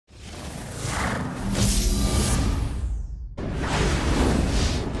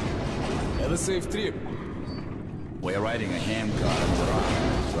Have a safe trip. We're riding a hand car in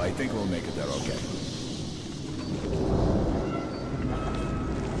Iran, so I think we'll make it there okay.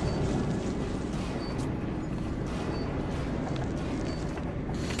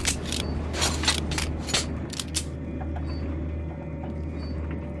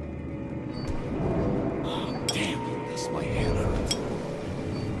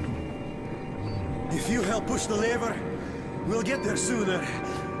 If you help push the lever, we'll get there sooner.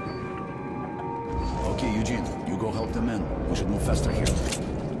 Okay, Eugene, you go help the men. We should move faster here.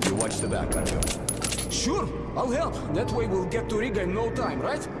 You watch the back, Artyom. Sure, I'll help. That way we'll get to Riga in no time,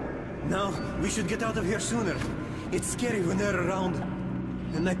 right? No, we should get out of here sooner. It's scary when they're around.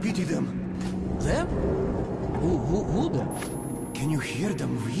 And I pity them. Them? Who them? Can you hear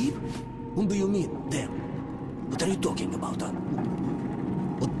them weep? Whom do you mean, them? What are you talking about, huh?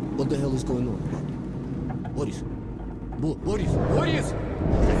 What the hell is going on? Boris? Boris!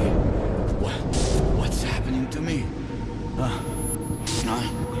 What's happening to me?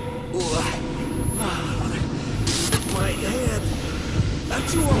 My head!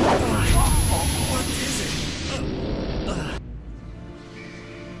 Artyom! What is it?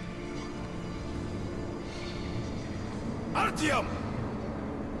 Artyom!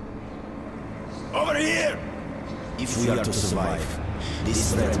 Over here! If we are to survive,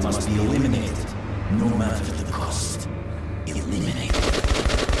 this threat must be eliminated, no matter the cost. Eliminate.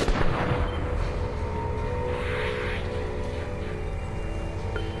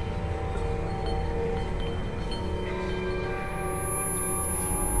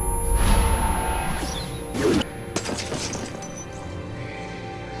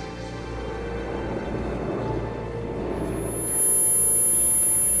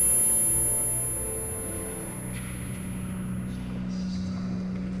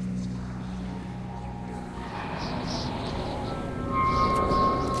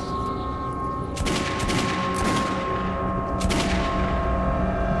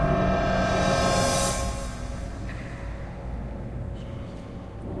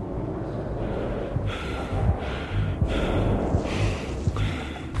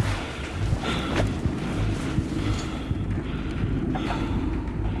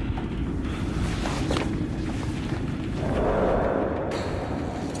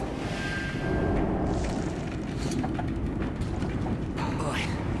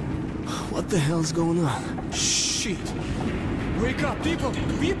 What the hell's going on? Shit! Wake up, people!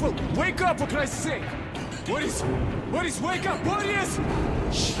 People! Wake up, for Christ's sake! Boris! Wake up! Boris!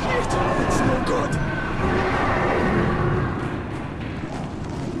 Shit! It's no good!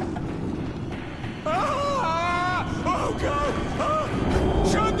 Ah! Oh, God! Ah!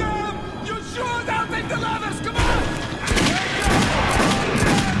 Shoot them! You shoot! I'll take the ladders! Come on!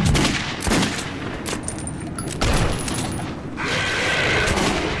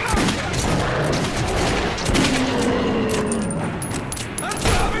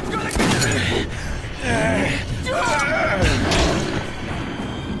 Wake up!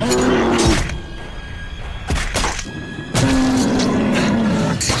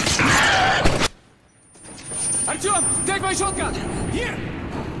 Artyom, take my shotgun! Here!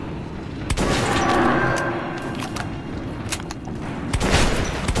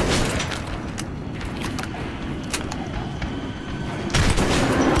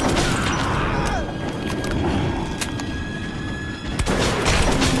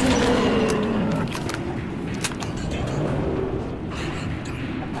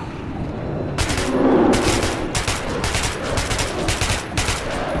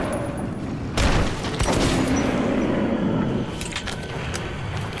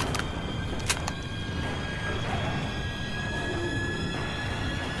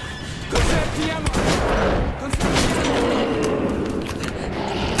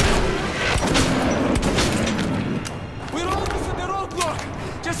 We're almost at the roadblock!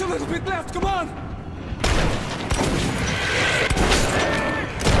 Just a little bit left, come on!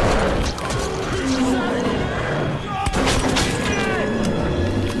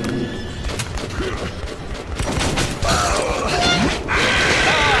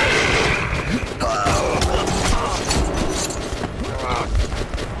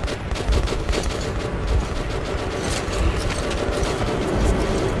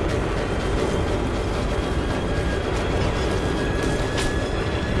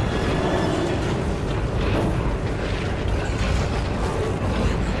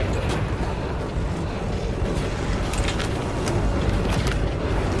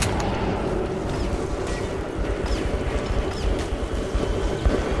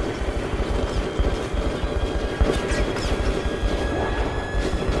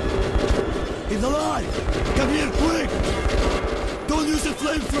 He's alive! Come here, quick! Don't use a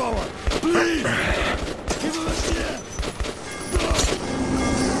flamethrower! Please! Give him a shot!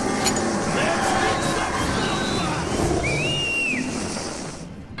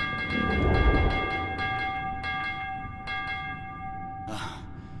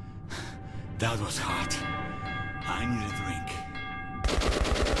 That was hot. I need a drink.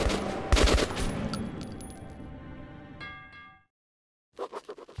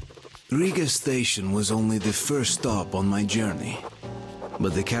 Riga station was only the first stop on my journey,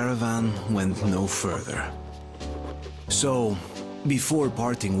 but the caravan went no further. So, before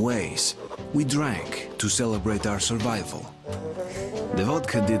parting ways, we drank to celebrate our survival. The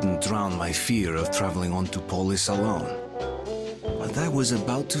vodka didn't drown my fear of traveling on to Polis alone, but I was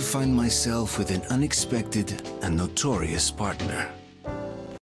about to find myself with an unexpected and notorious partner.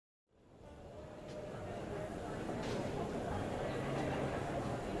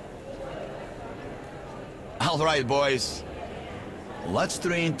 All right, boys. Let's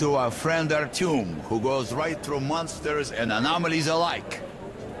train to our friend Artyom, who goes right through monsters and anomalies alike.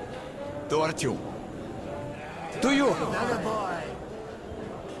 To Artyom. To you!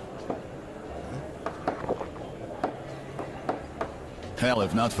 Hell,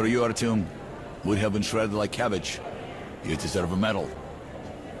 if not for you, Artyom, we'd have been shredded like cabbage. You deserve a medal.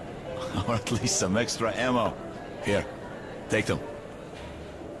 Or at least some extra ammo. Here, take them.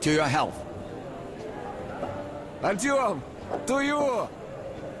 To your health. Artyom! To you!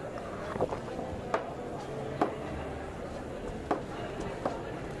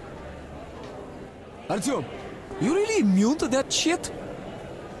 Artyom, you really immune to that shit?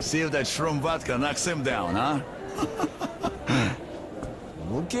 See if that shroom vodka knocks him down, huh?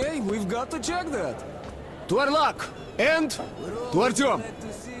 Okay, we've got to check that. To our luck! And to Artyom!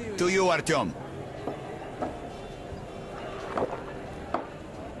 To you, Artyom.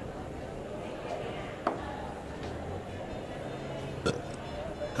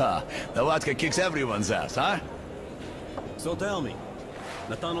 The vodka kicks everyone's ass, huh? So tell me,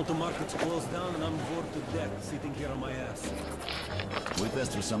 the tunnel to market's closed down and I'm bored to death sitting here on my ass. We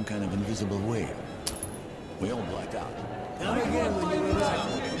passed through some kind of invisible wave. We all blacked out. Come again when you arrive.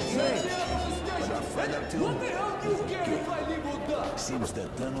 But our friend Artyom, What the hell do you care if I leave with that? seems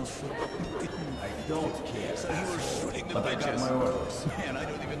that tunnel shoot. I don't care. So you were shooting the But I got bitches. my orders. Man, I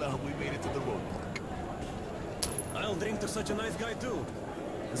don't even know how we made it to the road. I'll drink to such a nice guy too.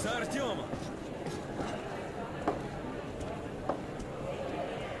 За Артема!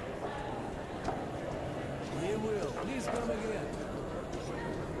 He will. Please come again.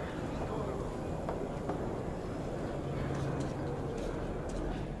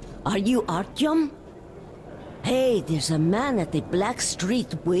 Are you Artyom? Hey, there's a man at the Black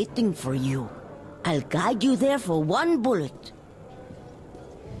Street waiting for you. I'll guide you there for one bullet.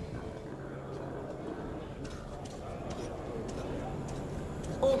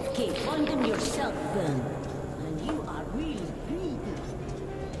 Okay, find him yourself then. And you are really greedy.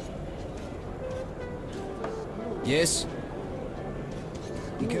 Yes?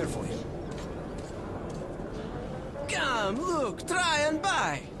 Be careful here. Come, look, try and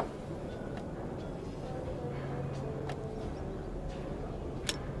buy.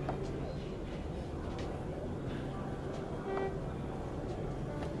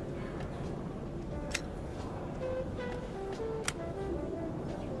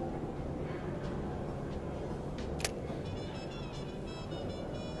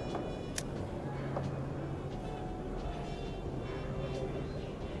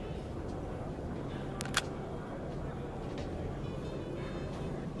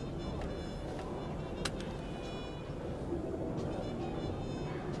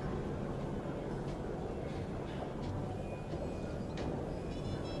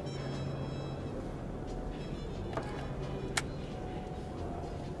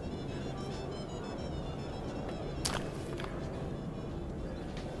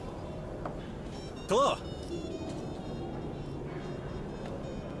 Кто?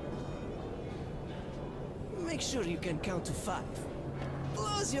 Make sure you can count to 5.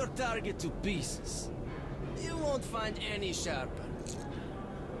 Close your target to pieces. You won't find any sharper.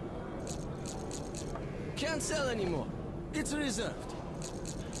 Can't sell anymore. It's reserved.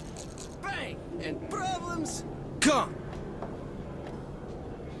 Bang! And problems gone.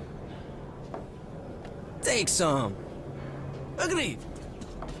 Take some. Agreed.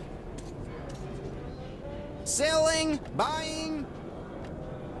 Selling, buying.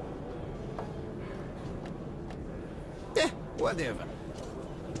 Whatever.